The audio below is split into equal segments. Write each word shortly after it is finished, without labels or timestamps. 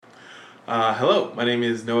Hello, my name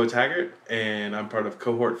is Noah Taggart, and I'm part of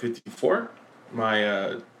Cohort 54.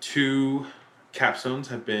 My two capstones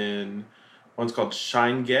have been one's called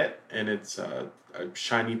Shine Get, and it's a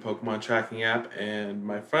shiny Pokemon tracking app, and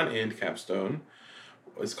my front end capstone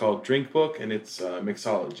is called Drink Book, and it's a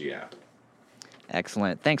mixology app.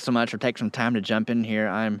 Excellent. Thanks so much for taking some time to jump in here.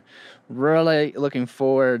 I'm really looking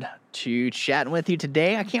forward to chatting with you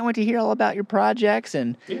today. I can't wait to hear all about your projects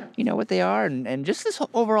and Yeah. what they are and just this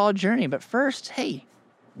overall journey. But first, hey,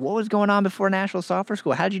 what was going on before Nashville Software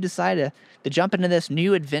School? How did you decide to jump into this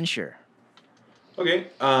new adventure? Okay.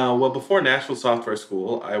 Well, before Nashville Software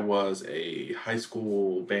School, I was a high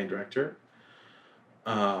school band director.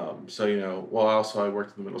 Also I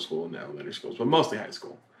worked in the middle school and the elementary schools, but mostly high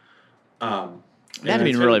school. Um, That had and to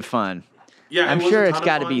I be really spent fun. Yeah, I'm it was a sure it's ton of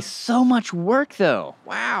got to be fun. so much work, though.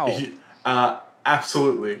 Wow.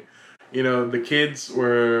 Absolutely. The kids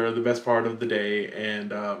were the best part of the day,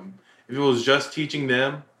 and if it was just teaching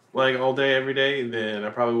them like all day, every day, then I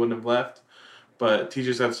probably wouldn't have left. But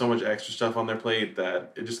teachers have so much extra stuff on their plate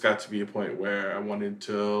that it just got to be a point where I wanted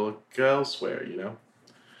to look elsewhere.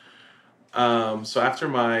 So after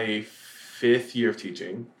my fifth year of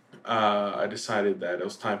teaching, I decided that it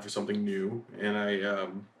was time for something new, and I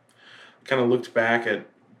kind of looked back at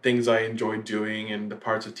things I enjoyed doing and the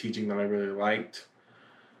parts of teaching that I really liked,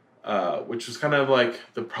 which was kind of like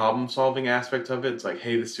the problem solving aspect of it. It's like,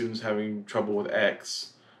 hey, the student's having trouble with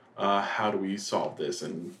X. How do we solve this?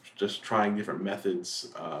 And just trying different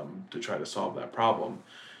methods to try to solve that problem.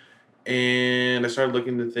 And I started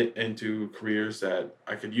looking into careers that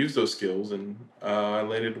I could use those skills, and I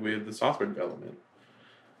landed with the software development.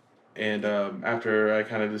 And after I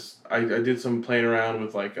kind of I did some playing around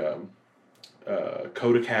with like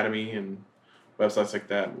Code Academy and websites like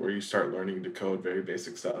that where you start learning to code very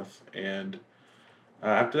basic stuff. And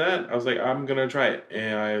after that, I was like, I'm gonna try it,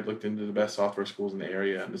 and I looked into the best software schools in the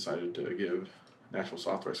area and decided to give Nashville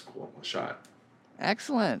Software School a shot.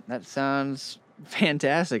 Excellent. That sounds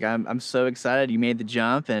fantastic. I'm so excited you made the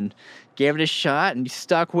jump and gave it a shot and you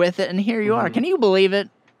stuck with it and here you are. Hmm. Can you believe it?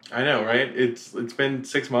 I know, right? It's been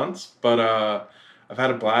 6 months, but I've had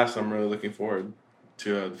a blast. I'm really looking forward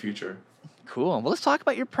to the future. Cool. Well, let's talk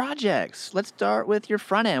about your projects. Let's start with your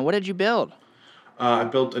front end. What did you build? I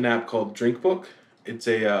built an app called Drink Book. It's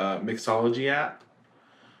a mixology app.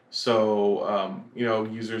 So,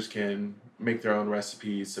 users can make their own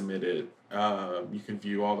recipes, submit it. You can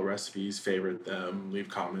view all the recipes, favorite them, leave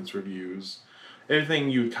comments, reviews, everything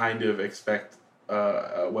you would kind of expect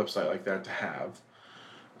a website like that to have.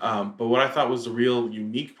 But what I thought was the real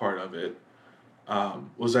unique part of it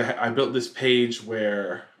was I built this page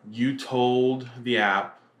where you told the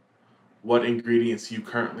app what ingredients you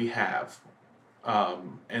currently have,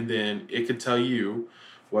 and then it could tell you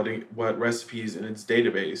what recipes in its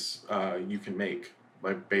database you can make,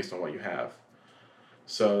 like based on what you have.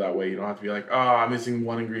 So that way you don't have to be like, oh, I'm missing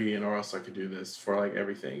one ingredient, or else I could do this for like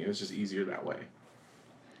everything. It was just easier that way.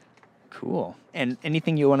 Cool. And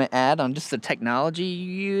anything you want to add on just the technology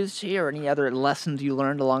you used here or any other lessons you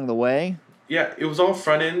learned along the way? Yeah, it was all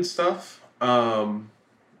front end stuff. That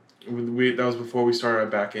was before we started our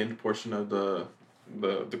back end portion of the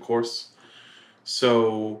course.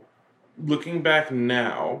 So looking back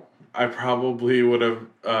now, I probably would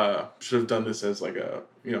have should have done this as like a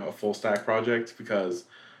full stack project because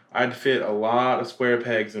I'd fit a lot of square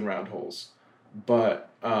pegs in round holes. But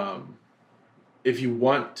if you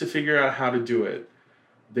want to figure out how to do it,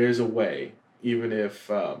 there's a way, even if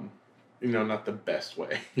not the best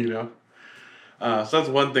way. So that's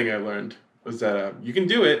one thing I learned was that you can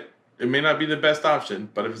do it. It may not be the best option,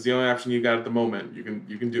 but if it's the only option you got at the moment, you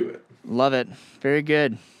can do it. Love it. Very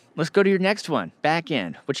good. Let's go to your next one. Back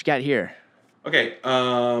end. What you got here? Okay,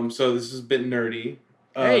 so this is a bit nerdy.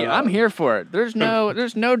 Hey, I'm Um, here for it. There's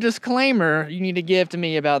no disclaimer you need to give to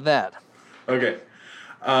me about that. okay,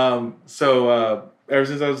 so ever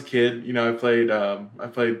since I was a kid, I played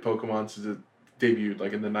Pokemon since it debuted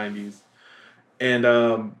like in the '90s,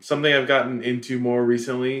 and something I've gotten into more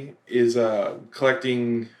recently is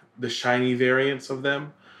collecting the shiny variants of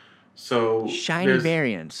them. So Shiny there's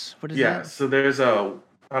variants. What is yeah, that? so there's about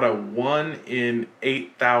a 1 in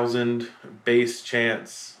 8,000 base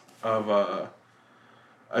chance of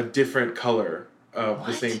a different color of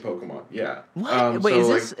the same What? Pokemon. Yeah. What? Wait,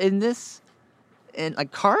 So is like, this in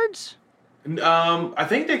like cards? I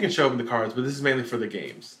think they can show up in the cards, but this is mainly for the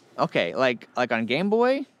games. Okay, like on Game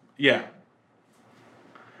Boy? Yeah.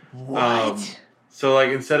 Um, What? so like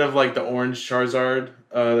instead of like the orange Charizard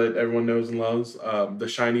that everyone knows and loves, the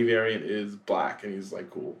shiny variant is black, and he's like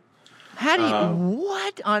cool. How do you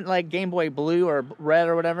what on like Game Boy Blue or Red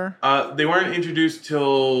or whatever? They weren't introduced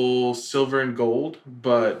till Silver and Gold,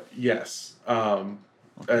 but yes,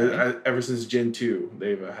 Okay. ever since Gen 2,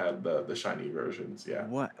 they've had the shiny versions. Yeah.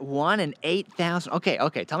 What 1 in 8,000? Okay,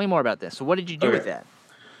 okay. Tell me more about this. So what did you do with Okay.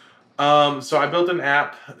 that? So I built an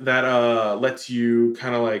app that lets you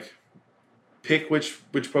kind of like pick which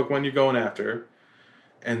Pokemon you're going after,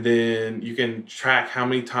 and then you can track how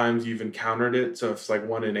many times you've encountered it. So if it's like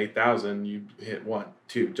 1 in 8,000, you hit 1,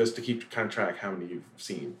 2, just to keep kind of track how many you've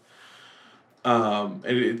seen. And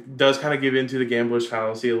it does kind of give into the gambler's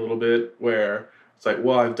fallacy a little bit, where it's like,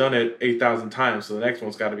 well, I've done it 8,000 times, so the next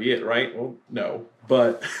one's got to be it, right? Well, no,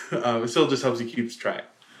 but it still just helps you keep track.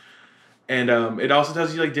 And it also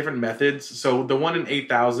tells you like different methods. So the 1 in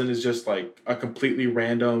 8,000 is just like a completely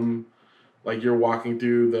random, like you're walking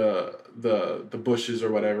through the bushes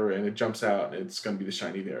or whatever, and it jumps out, and it's going to be the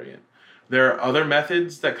shiny variant. There are other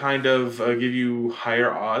methods that kind of give you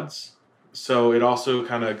higher odds. So it also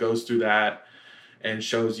kind of goes through that and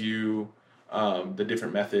shows you the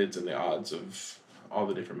different methods and the odds of all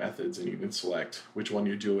the different methods, and you can select which one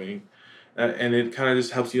you're doing. And it kind of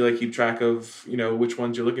just helps you like keep track of which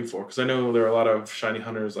ones you're looking for, because I know there are a lot of shiny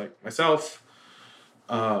hunters like myself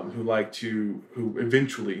who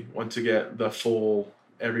eventually want to get the full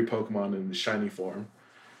every Pokemon in the shiny form,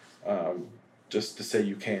 just to say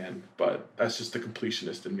you can, but that's just the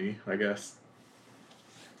completionist in me, I guess.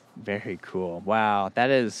 Very cool. Wow, that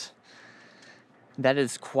is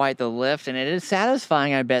quite the lift, and it is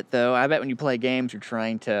satisfying, I bet, though. I bet when you play games, you're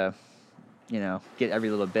trying to, get every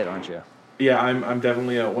little bit, aren't you? Yeah, I'm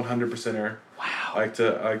definitely a 100%er. Wow. I like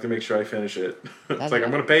to make sure I finish it. It's like, That's-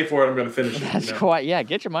 I'm going to pay for it, I'm going to finish it. That's quite, yeah,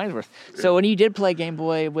 get your money's worth. So when you did play Game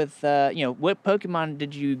Boy with, what Pokemon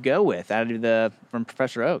did you go with from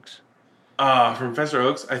Professor Oak's? From Professor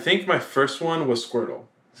Oak's, I think my first one was Squirtle.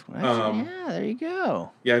 Yeah, there you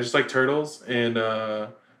go. Yeah, just like turtles, and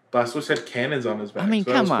Blastoise had cannons on his back. I mean,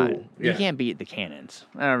 so come on. cool. You can't beat the cannons.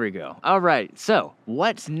 There we go. All right, so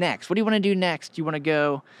what's next? What do you want to do next? Do you want to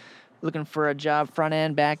go looking for a job front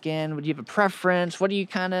end, back end? Would you have a preference? What are you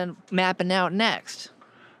kind of mapping out next?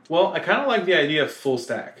 Well, I kind of like the idea of full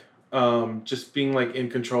stack. Just being like in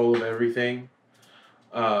control of everything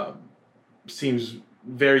seems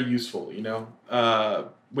very useful.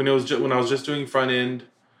 When I was just doing front end,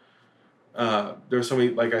 there was so many,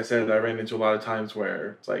 like I said, I ran into a lot of times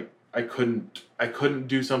where it's like I couldn't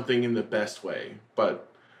do something in the best way.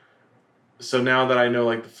 But so now that I know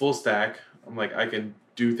like the full stack, I'm like, I can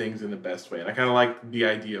do things in the best way, and I kind of like the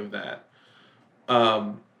idea of that.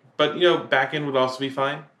 But back end would also be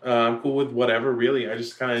fine. I'm cool with whatever, really. I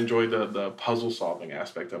just kind of enjoy the puzzle solving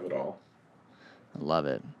aspect of it all. I love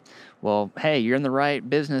it. Well, hey, you're in the right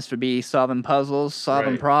business to be solving puzzles,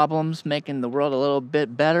 solving Right. problems, making the world a little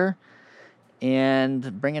bit better,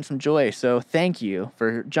 and bringing some joy. So thank you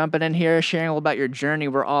for jumping in here, sharing all about your journey.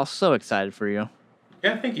 We're all so excited for you.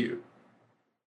 Yeah, thank you.